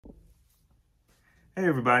Hey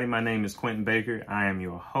everybody, my name is Quentin Baker. I am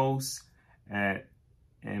your host at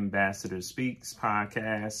Ambassador Speaks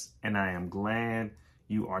podcast, and I am glad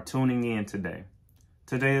you are tuning in today.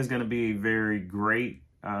 Today is going to be a very great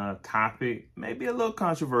topic, maybe a little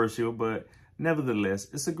controversial, but nevertheless,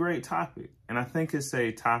 it's a great topic. And I think it's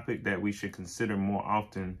a topic that we should consider more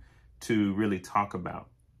often to really talk about.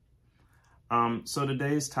 So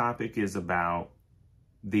today's topic is about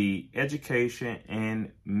the education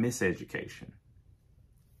and miseducation.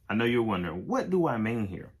 I know you're wondering, what do I mean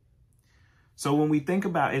here? So when we think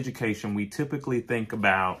about education, we typically think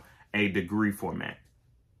about a degree format.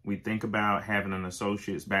 We think about having an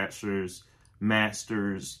associate's, bachelor's,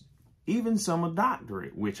 master's, even some a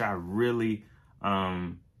doctorate, which they really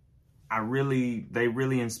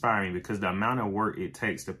inspire me because the amount of work it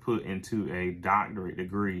takes to put into a doctorate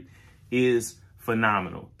degree is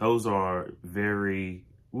phenomenal. Those are very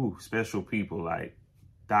special people, like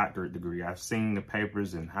doctorate degree. I've seen the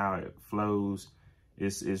papers and how it flows.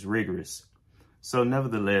 It's rigorous. So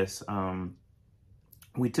nevertheless,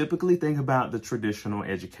 we typically think about the traditional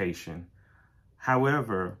education.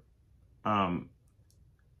 However, when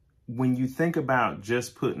you think about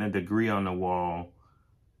just putting a degree on the wall,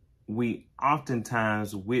 we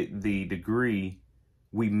oftentimes with the degree,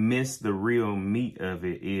 we miss the real meat of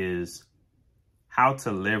it, is how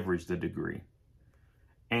to leverage the degree.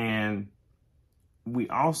 And we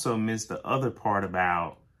also miss the other part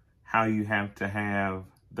about how you have to have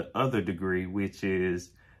the other degree, which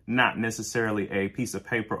is not necessarily a piece of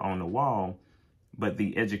paper on the wall, but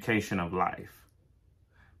the education of life.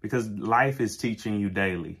 Because life is teaching you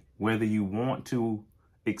daily. Whether you want to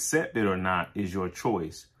accept it or not is your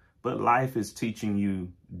choice. But life is teaching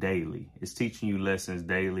you daily. It's teaching you lessons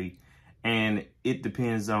daily. And it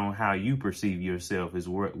depends on how you perceive yourself, is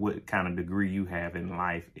what kind of degree you have in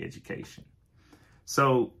life education.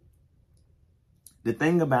 So the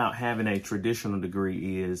thing about having a traditional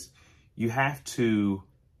degree is you have to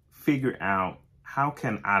figure out, how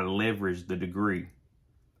can I leverage the degree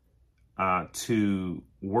to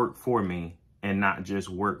work for me and not just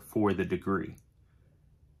work for the degree.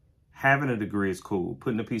 Having a degree is cool.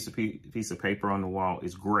 Putting a piece of paper on the wall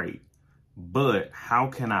is great. But how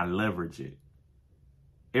can I leverage it?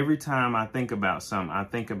 Every time I think about something, I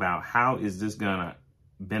think about, how is this gonna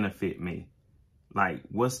benefit me? Like,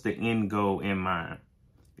 what's the end goal in mind?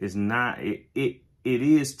 It's not, it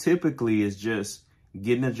is typically is just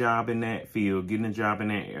getting a job in that field, getting a job in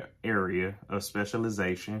that area of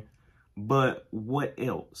specialization. But what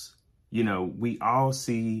else? You know, we all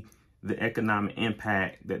see the economic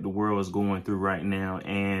impact that the world is going through right now.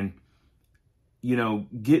 And, you know,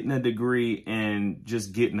 getting a degree and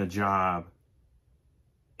just getting a job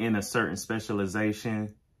in a certain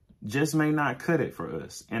specialization just may not cut it for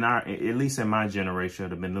us, and at least in my generation,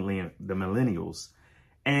 the millennials.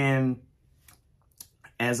 And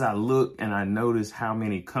as I look and I notice how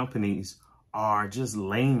many companies are just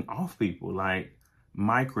laying off people, like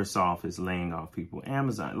Microsoft is laying off people,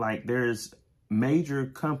 Amazon, like there's major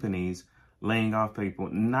companies laying off people,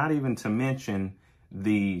 not even to mention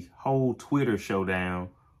the whole Twitter showdown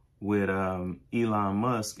with Elon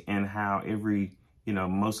Musk, and how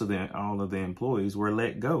all of the employees were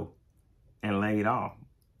let go and laid off.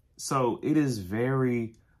 So it is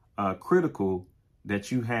very critical that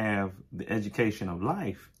you have the education of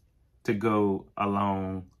life to go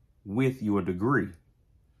along with your degree.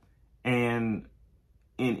 And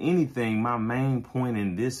in anything, my main point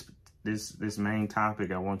in this main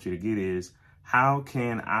topic I want you to get is, how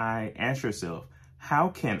can I, ask yourself, how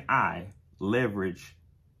can I leverage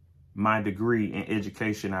my degree in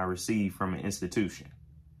education I received from an institution?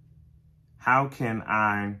 How can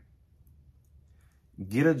I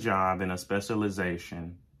get a job in a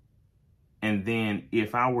specialization, and then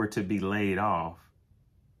if I were to be laid off,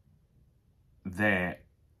 that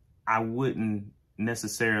I wouldn't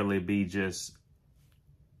necessarily be just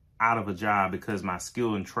out of a job, because my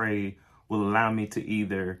skill and trade will allow me to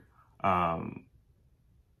either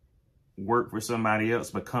work for somebody else,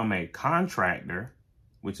 become a contractor,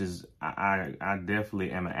 which is, I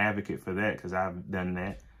definitely am an advocate for that, because I've done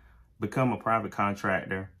that. Become a private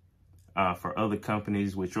contractor for other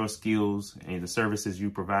companies with your skills and the services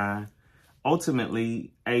you provide.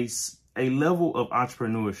 Ultimately, a level of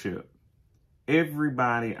entrepreneurship.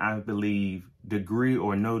 Everybody, I believe, degree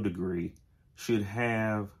or no degree, should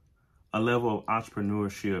have a level of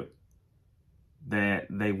entrepreneurship that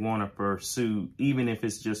they want to pursue, even if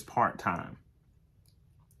it's just part-time.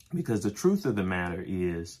 Because the truth of the matter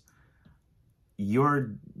is,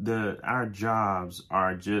 our jobs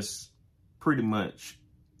are just pretty much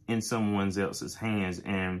in someone else's hands,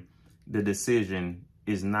 and the decision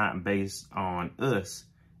is not based on us.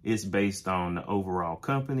 It's based on the overall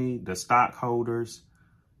company, the stockholders.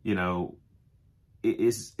 You know,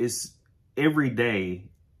 it's every day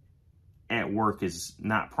at work is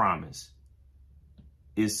not promised.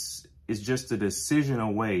 It's just a decision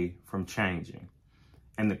away from changing.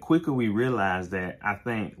 And the quicker we realize that, I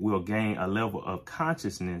think we'll gain a level of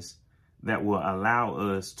consciousness that will allow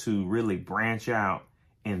us to really branch out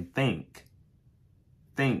and think.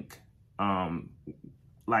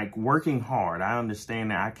 Like working hard. I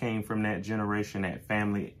understand that I came from that generation, that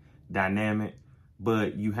family dynamic,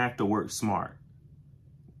 but you have to work smart.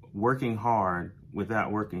 Working hard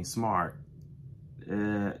without working smart,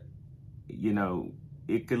 you know,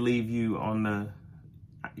 it could leave you on the,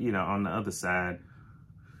 on the other side,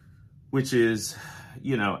 which is,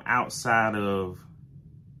 outside of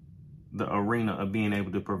the arena of being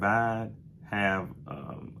able to provide, have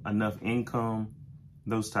enough income,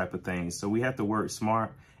 those type of things. So we have to work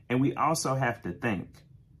smart, and we also have to think.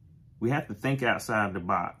 We have to think outside the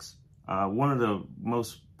box. One of the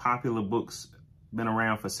most popular books, been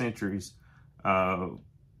around for centuries,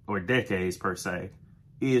 or decades per se,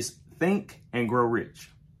 is Think and Grow Rich.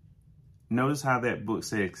 Notice how that book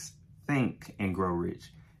says think and grow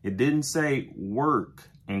rich. It didn't say work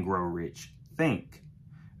and grow rich. Think.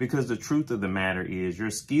 Because the truth of the matter is your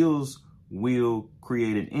skills will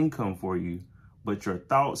create an income for you, but your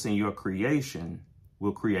thoughts and your creation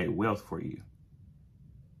will create wealth for you.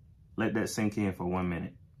 Let that sink in for 1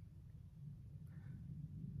 minute.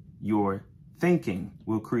 Your thinking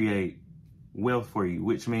will create wealth for you,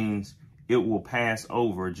 which means it will pass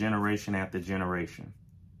over generation after generation.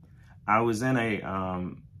 I was in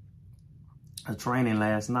a training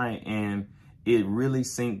last night, and it really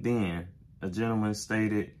sinked in. A gentleman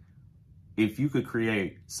stated, if you could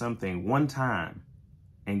create something one time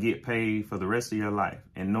and get paid for the rest of your life,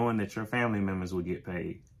 and knowing that your family members will get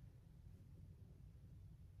paid,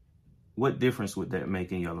 what difference would that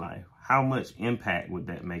make in your life? How much impact would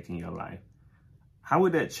that make in your life? How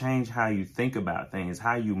would that change how you think about things,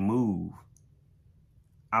 how you move?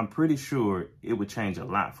 I'm pretty sure it would change a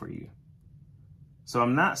lot for you. So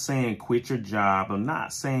I'm not saying quit your job. I'm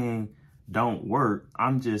not saying don't work.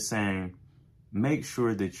 I'm just saying make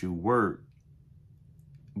sure that you work,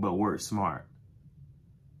 but work smart.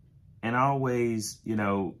 And always,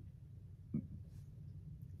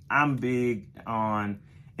 I'm big on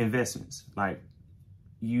investments. Like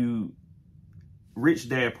Rich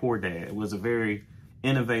Dad, Poor Dad was a very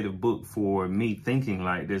innovative book for me thinking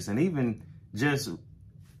like this, and even just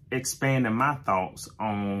expanding my thoughts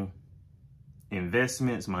on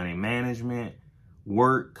investments, money management,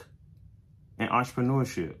 work, and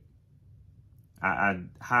entrepreneurship. I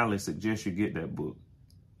highly suggest you get that book,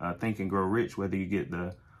 Think and Grow Rich, whether you get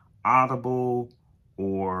the Audible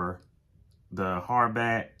or the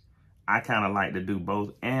hardback. I kind of like to do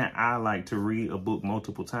both, and I like to read a book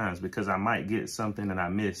multiple times because I might get something that I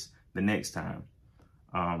miss the next time.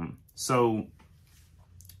 So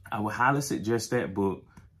I would highly suggest that book.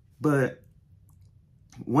 But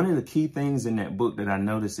one of the key things in that book that I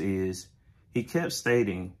noticed is he kept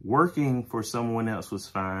stating working for someone else was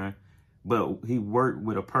fine, but he worked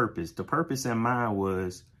with a purpose. The purpose in mind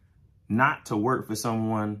was not to work for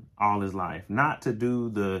someone all his life, not to do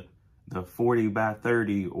the 40 by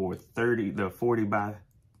 30 or the 40 by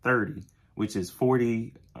 30, which is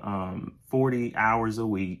 40 hours a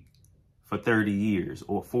week for 30 years,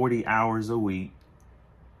 or 40 hours a week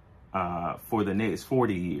for the next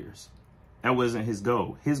 40 years. That wasn't his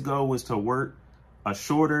goal. His goal was to work a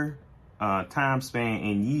shorter time span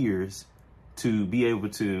in years to be able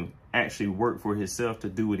to actually work for himself, to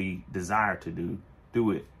do what he desired to do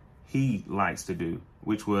what he likes to do,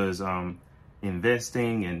 which was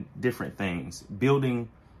investing in different things, building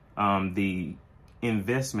the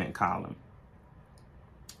investment column,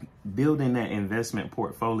 building that investment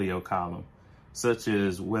portfolio column, such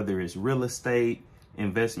as whether it's real estate,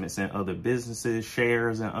 investments in other businesses,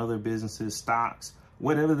 shares in other businesses, stocks,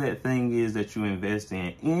 whatever that thing is that you invest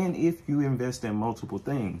in. And if you invest in multiple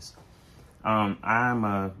things, I'm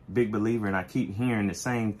a big believer, and I keep hearing the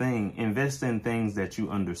same thing: invest in things that you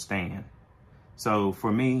understand. So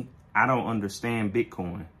for me, I don't understand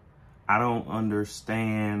Bitcoin. I don't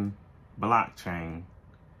understand blockchain.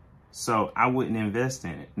 So I wouldn't invest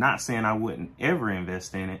in it. Not saying I wouldn't ever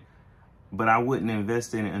invest in it, but I wouldn't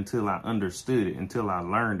invest in it until I understood it, until I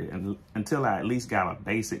learned it, and until I at least got a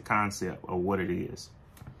basic concept of what it is.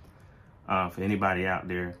 For anybody out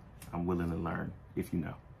there, I'm willing to learn if you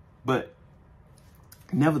know. But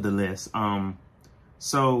nevertheless,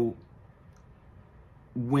 so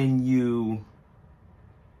when you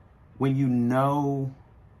know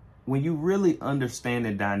when you really understand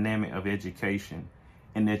the dynamic of education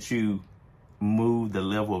and that you move the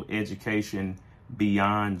level of education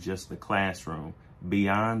beyond just the classroom,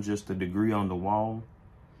 beyond just the degree on the wall,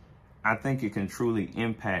 I think it can truly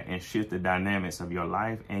impact and shift the dynamics of your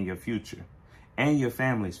life and your future and your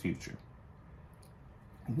family's future.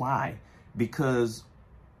 Why? Because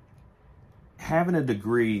having a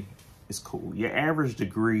degree is cool. Your average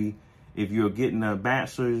degree, if you're getting a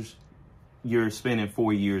bachelor's, you're spending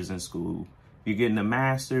 4 years in school. If you're getting a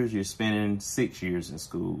master's, you're spending 6 years in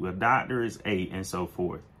school. A doctor is 8 and so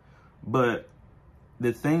forth. But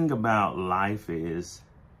the thing about life is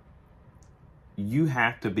you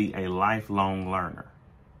have to be a lifelong learner.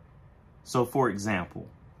 So for example,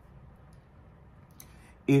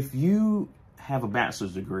 if you have a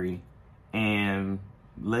bachelor's degree and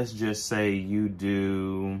let's just say you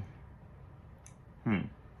do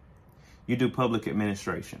public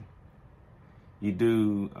administration. You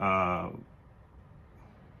do, I'm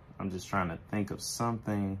just trying to think of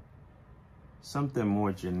something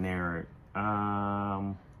more generic.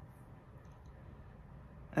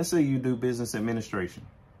 Let's say you do business administration.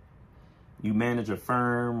 You manage a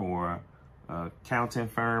firm or a accounting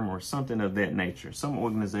firm or something of that nature, some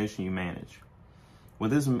organization you manage. Well,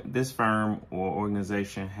 this firm or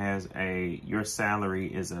organization has your salary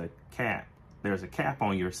is a cap. There's a cap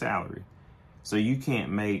on your salary. So you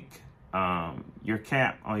can't make, your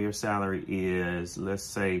cap on your salary is, let's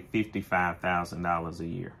say, $55,000 a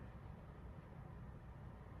year.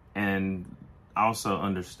 And also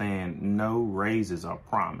understand no raises are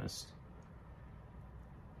promised.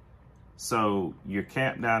 So you're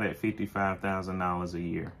capped out at $55,000 a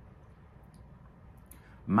year.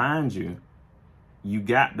 Mind you, you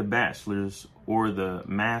got the bachelor's or the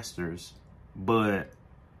master's, but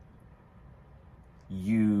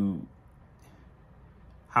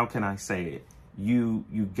how can I say it? You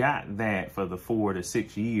got that for the 4 to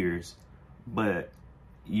 6 years, but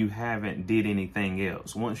you haven't did anything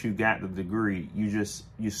else. Once you got the degree,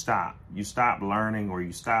 you stop learning, or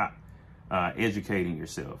you stop educating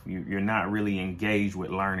yourself. You're not really engaged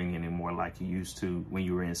with learning anymore like you used to when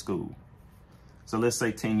you were in school. So let's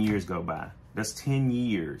say 10 years go by. That's 10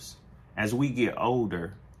 years. As we get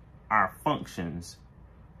older, our functions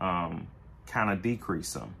kind of decrease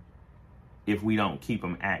some if we don't keep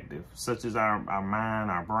them active, such as our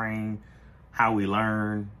mind, our brain, how we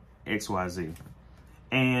learn, XYZ.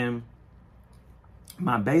 And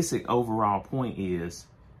my basic overall point is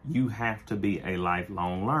you have to be a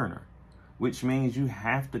lifelong learner, which means you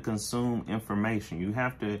have to consume information. You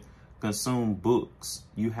have to consume books.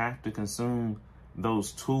 You have to consume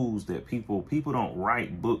those tools that people don't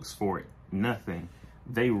write books for nothing.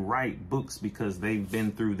 They write books because they've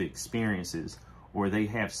been through the experiences, or they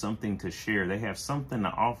have something to share. They have something to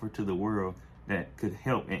offer to the world that could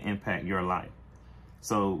help and impact your life.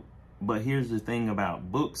 So, but here's the thing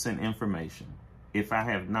about books and information. If I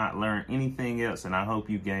have not learned anything else, and I hope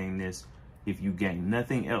you gain this, if you gain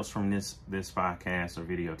nothing else from this podcast or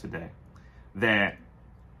video today, that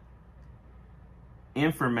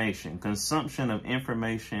information, consumption of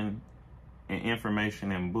information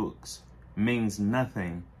and books means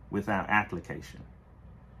nothing without application.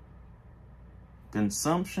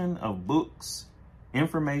 Consumption of books,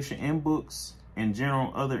 information in books, and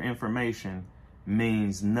general other information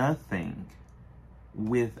means nothing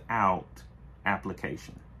without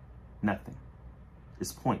application. Nothing.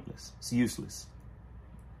 It's pointless. It's useless.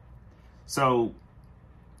 So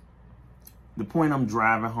the point I'm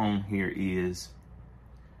driving home here is,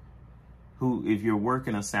 if you're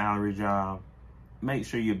working a salary job, make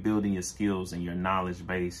sure you're building your skills and your knowledge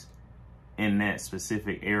base in that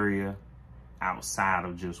specific area outside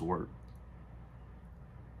of just work.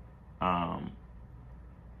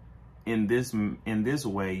 In this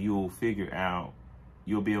way, you'll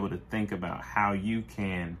be able to think about how you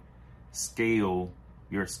can scale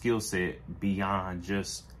your skill set beyond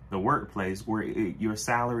just the workplace where your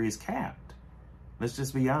salary is capped. Let's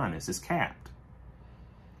just be honest, it's capped.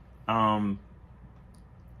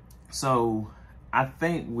 So I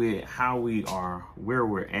think with how we are, where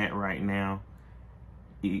we're at right now,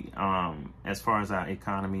 as far as our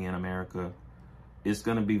economy in America, it's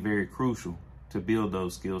going to be very crucial to build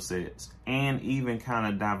those skill sets and even kind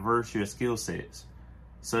of diverse your skill sets,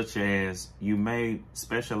 such as you may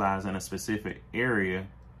specialize in a specific area,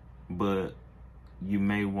 but you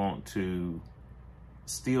may want to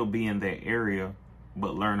still be in that area,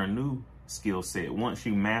 but learn a new skill set. Once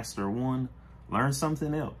you master one, learn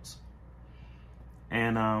something else.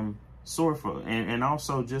 And and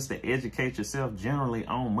also just to educate yourself generally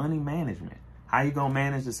on money management. How you gonna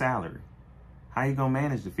manage the salary? How you gonna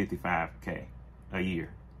manage the $55K a year?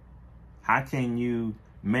 How can you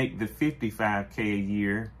make the 55K a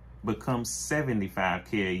year become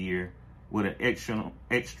 75K a year with an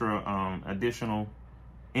extra additional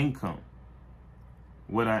income?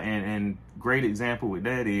 And great example with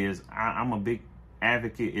that is I'm a big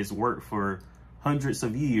advocate. It's worked for hundreds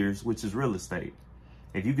of years, which is real estate.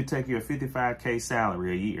 If you could take your 55K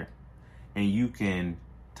salary a year and you can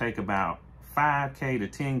take about 5K to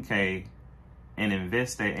 10K and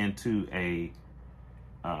invest that into a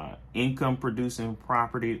income producing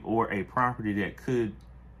property or a property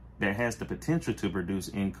that has the potential to produce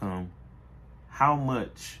income, how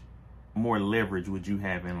much more leverage would you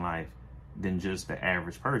have in life than just the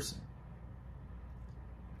average person?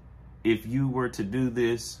 If you were to do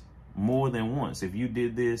this more than once, if you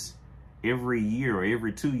did this every year or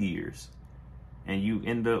every 2 years, and you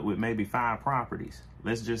end up with maybe 5 properties,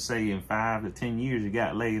 let's just say in 5 to 10 years you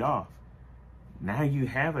got laid off. Now you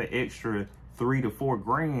have an extra $3 to $4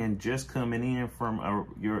 grand just coming in from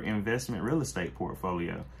your investment real estate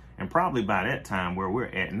portfolio. And probably by that time where we're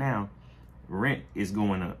at now, rent is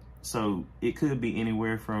going up. So it could be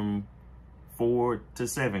anywhere from 4 to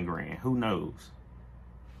 7 grand. Who knows?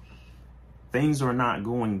 Things are not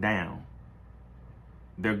going down.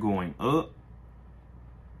 They're going up.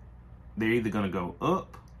 They're either going to go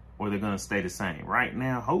up or they're going to stay the same. Right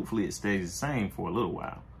now, hopefully it stays the same for a little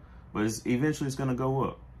while, but eventually it's going to go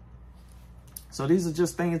up. So these are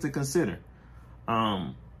just things to consider.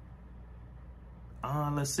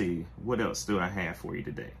 Let's see. What else do I have for you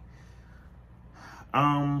today?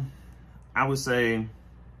 I would say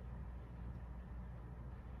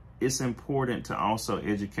it's important to also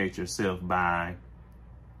educate yourself by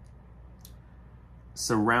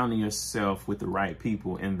surrounding yourself with the right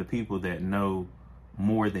people and the people that know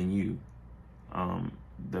more than you.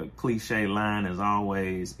 The cliche line is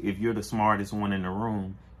always, if you're the smartest one in the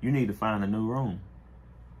room, you need to find a new room.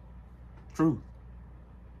 True.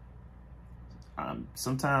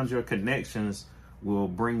 Sometimes your connections will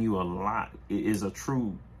bring you a lot.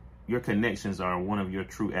 Your connections are one of your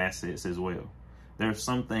true assets as well. There's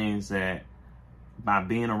some things that by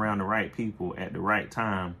being around the right people at the right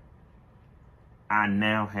time, I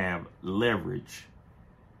now have leverage.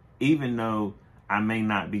 Even though I may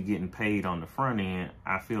not be getting paid on the front end,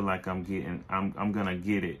 I feel like I'm gonna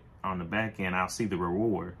get it on the back end. I'll see the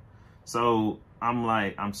reward. So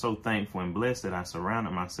I'm so thankful and blessed that I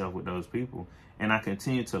surrounded myself with those people. And I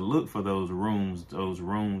continue to look for those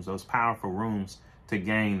powerful rooms to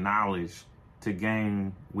gain knowledge, to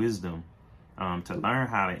gain wisdom, to learn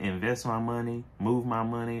how to invest my money, move my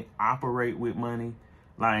money, operate with money.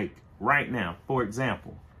 Like right now, for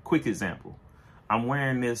example, quick example, I'm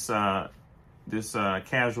wearing this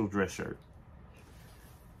casual dress shirt.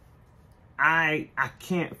 I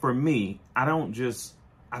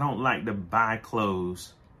don't like to buy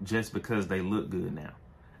clothes just because they look good now.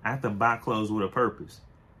 I have to buy clothes with a purpose.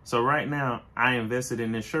 So right now I invested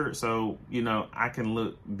in this shirt so, I can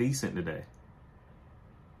look decent today.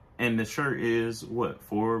 And the shirt is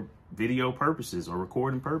for video purposes or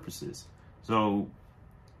recording purposes. So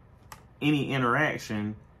any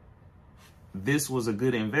interaction, this was a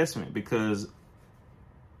good investment because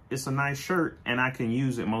it's a nice shirt and I can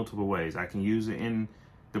use it multiple ways. I can use it in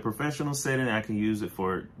the professional setting. I can use it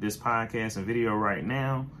for this podcast and video right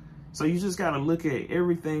now. So you just got to look at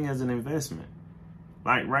everything as an investment.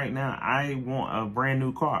 Like right now, I want a brand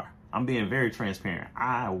new car. I'm being very transparent.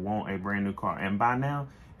 I want a brand new car. And by now,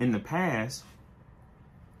 in the past,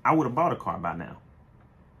 I would have bought a car by now.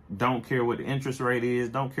 Don't care what the interest rate is.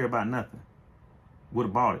 Don't care about nothing. Would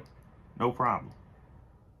have bought it. No problem.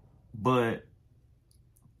 But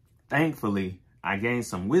thankfully, I gained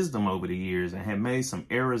some wisdom over the years and have made some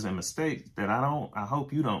errors and mistakes that I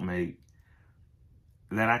hope you don't make.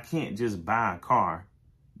 That I can't just buy a car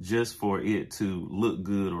just for it to look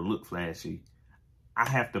good or look flashy. I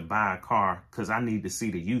have to buy a car because I need to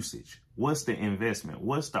see the usage. What's the investment?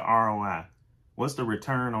 What's the ROI? What's the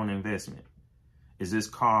return on investment? Is this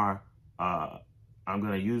car, I'm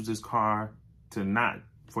going to use this car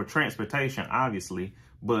for transportation, obviously,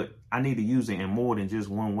 but I need to use it in more than just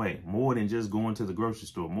one way, more than just going to the grocery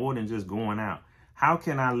store, more than just going out. How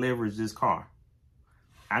can I leverage this car?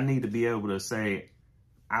 I need to be able to say,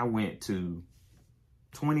 I went to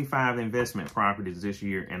 25 investment properties this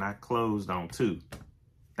year and I closed on 2.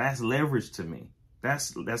 That's leverage to me.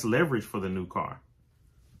 That's leverage for the new car.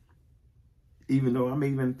 Even though I'm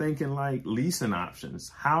even thinking like leasing options.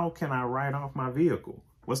 How can I write off my vehicle?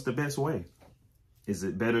 What's the best way? Is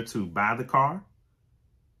it better to buy the car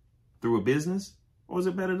through a business, or is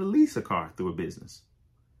it better to lease a car through a business?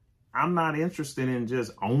 I'm not interested in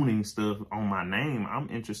just owning stuff on my name. I'm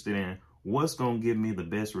interested in What's going to give me the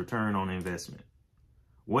best return on investment?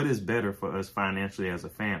 What is better for us financially as a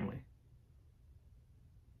family?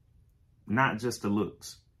 Not just the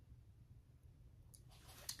looks.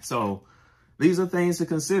 So these are things to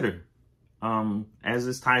consider. As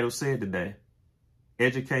this title said today,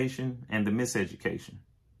 education and the miseducation.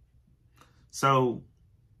 So,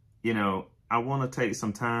 I want to take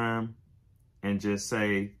some time and just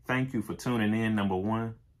say thank you for tuning in, number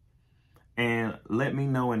one. And let me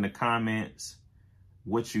know in the comments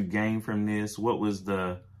what you gained from this. What was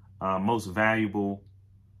the most valuable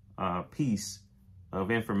piece of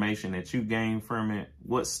information that you gained from it?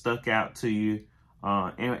 What stuck out to you?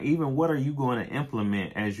 And even what are you going to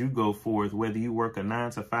implement as you go forth, whether you work a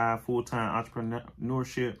 9-to-5 full-time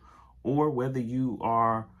entrepreneurship or whether you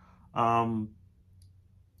are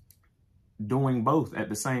doing both at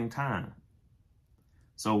the same time.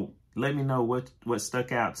 So let me know what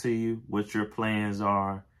stuck out to you, what your plans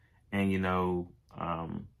are, and,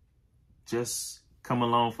 just come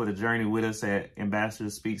along for the journey with us at Ambassador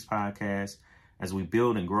Speaks Podcast as we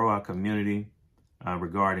build and grow our community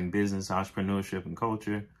regarding business, entrepreneurship, and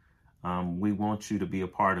culture. We want you to be a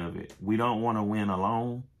part of it. We don't want to win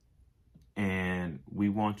alone, and we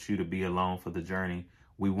want you to be along for the journey.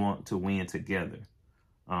 We want to win together.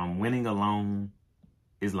 Winning alone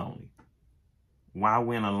is lonely. Why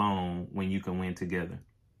win alone when you can win together?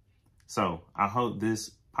 So I hope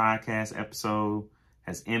this podcast episode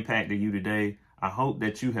has impacted you today. I hope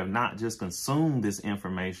that you have not just consumed this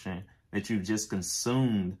information, that you just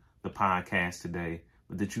consumed the podcast today,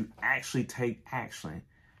 but that you actually take action.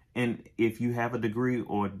 And if you have a degree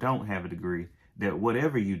or don't have a degree, that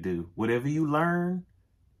whatever you do, whatever you learn,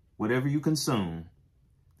 whatever you consume,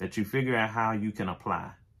 that you figure out how you can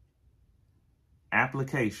apply.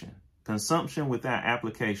 Application. Consumption without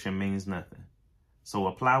application means nothing. So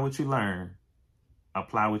apply what you learn,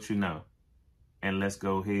 apply what you know, and let's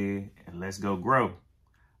go ahead and let's go grow.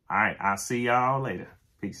 All right, I'll see y'all later.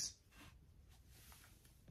 Peace.